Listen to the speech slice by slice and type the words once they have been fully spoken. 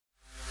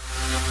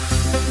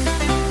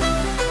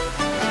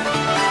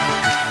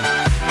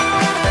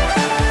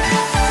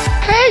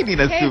Hi,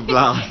 Nina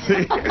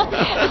Sublatti.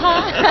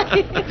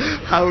 Hi.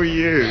 How are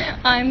you?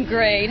 I'm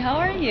great. How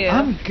are you?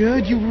 I'm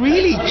good. You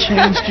really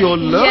changed your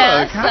look,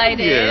 Yes, haven't I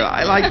did. you?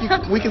 I like you.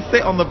 We can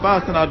sit on the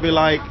bus and I'd be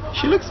like,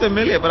 she looks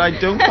familiar, but I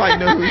don't quite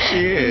know who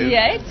she is.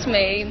 Yeah, it's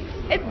me.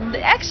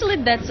 Actually,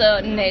 that's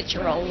a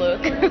natural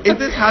look. Is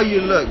this how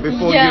you look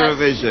before Yes.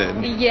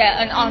 Eurovision?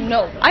 Yeah, and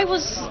no, I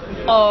was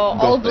all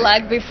Gothic.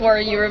 black before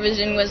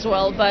Eurovision as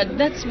well, but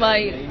that's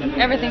why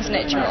everything's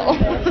natural.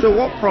 So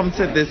what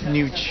prompted this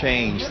new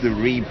change, the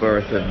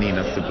rebirth of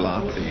Nina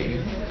Sublatti?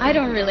 I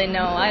don't really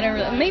know.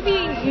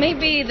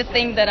 Maybe the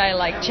thing that I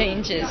like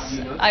changes.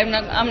 I'm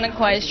not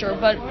quite sure.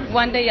 But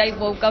one day I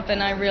woke up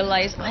and I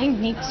realized I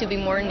need to be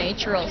more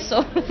natural. So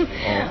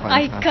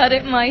I fantastic. cut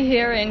it my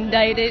hair and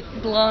dyed it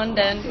blonde,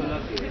 and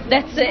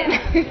that's it.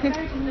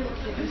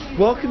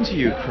 Welcome to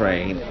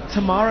Ukraine.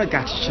 Tamara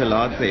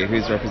Gaticheladze,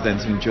 who's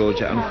representing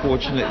Georgia,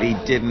 unfortunately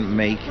didn't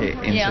make it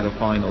into the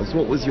finals.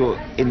 What was your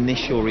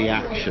initial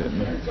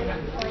reaction?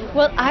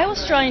 Well, I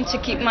was trying to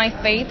keep my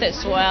faith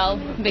as well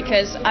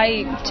because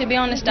to be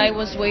honest, I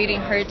was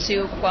waiting her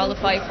to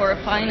qualify for a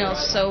final.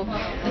 So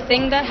the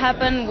thing that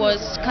happened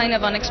was kind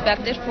of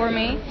unexpected for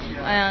me,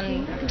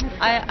 and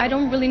I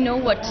don't really know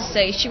what to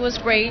say. She was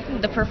great.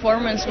 The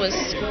performance was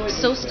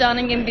so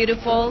stunning and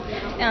beautiful,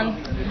 and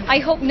I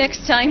hope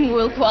next time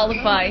we'll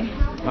qualify.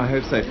 I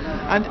hope so.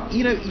 And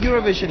you know,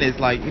 Eurovision is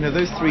like, you know,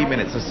 those 3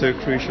 minutes are so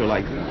crucial.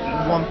 Like,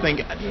 one thing,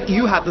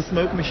 you had the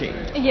smoke machine.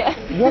 Yeah.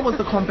 What was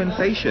the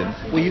compensation?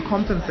 Were you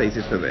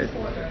compensated for this?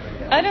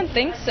 I don't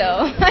think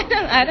so.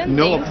 I don't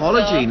No think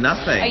apology, so.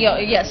 nothing.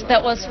 Yes,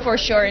 that was for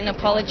sure an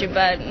apology,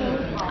 but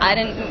I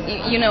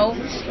didn't, you know,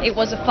 it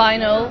was a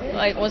final,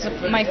 it was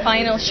my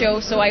final show,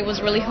 so I was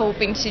really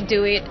hoping to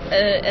do it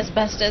as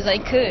best as I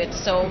could.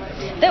 So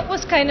that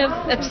was kind of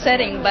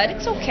upsetting, but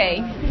it's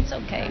okay. It's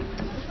okay.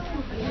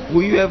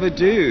 Will you ever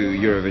do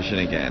Eurovision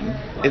again?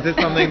 Is this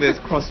something that's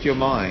crossed your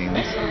mind?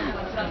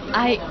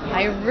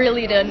 I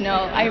really don't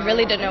know. I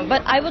really don't know.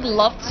 But I would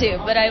love to.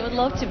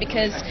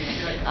 Because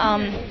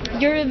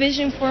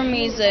Eurovision for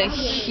me is a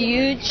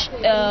huge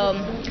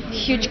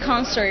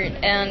concert.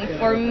 And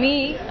for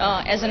me,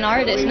 as an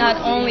artist, not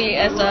only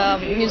as a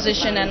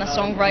musician and a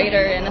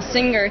songwriter and a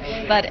singer,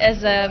 but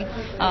as an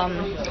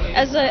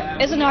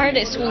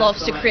artist who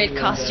loves to create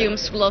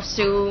costumes, who loves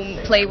to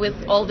play with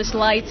all these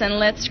lights and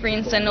LED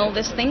screens and all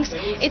these things,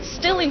 it's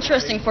still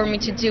interesting for me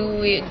to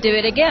do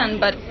it again.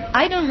 But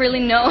I don't really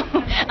know.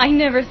 I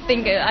never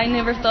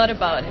thought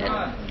about it.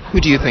 Who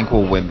do you think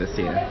will win this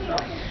year?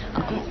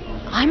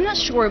 I'm not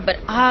sure,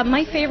 but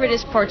my favorite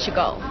is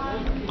Portugal.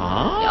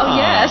 Ah. Oh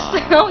yes,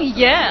 oh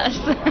yes.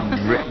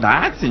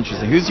 That's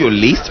interesting. Who's your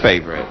least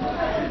favorite?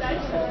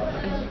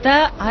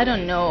 That I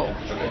don't know.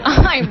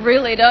 I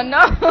really don't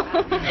know.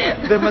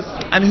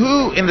 And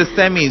who in the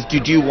semis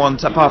did you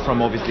want, apart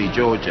from obviously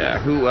Georgia?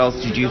 Who else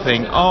did you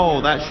think,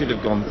 oh, that should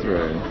have gone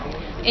through?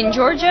 In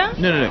Georgia?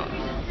 No.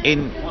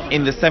 In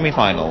the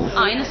semifinals.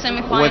 In the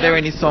semifinals. Were there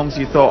any songs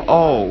you thought,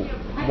 oh,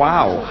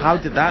 wow, how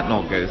did that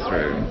not go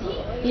through?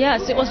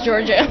 Yes, it was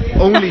Georgia.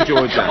 Only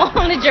Georgia?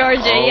 Only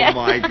Georgia, yeah. Oh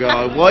my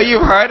God. Well, you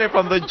heard it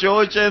from the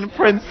Georgian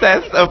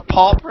princess of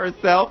pop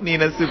herself,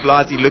 Nina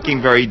Sublatti,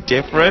 looking very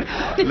different.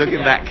 Look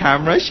at that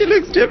camera. She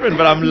looks different,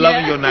 but I'm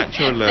loving your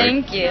natural look.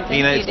 Thank you.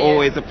 Nina, it's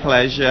always a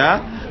pleasure.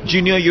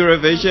 Junior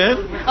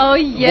Eurovision? Oh,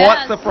 yes.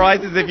 What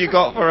surprises have you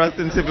got for us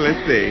in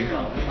Sublatti?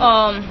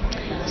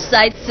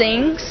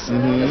 Sightseeings,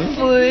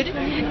 food,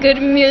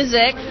 good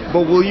music.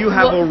 But will you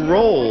have a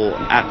role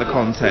at the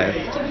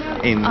contest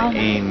in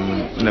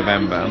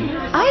November?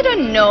 I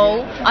don't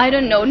know.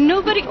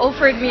 Nobody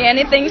offered me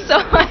anything, so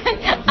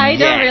I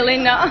don't really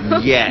know.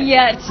 Yet.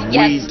 Yes.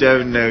 We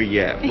don't know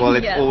yet. Well,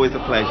 it's Yes. always a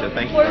pleasure.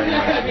 Thank you very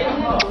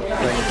much.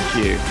 Thank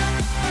you.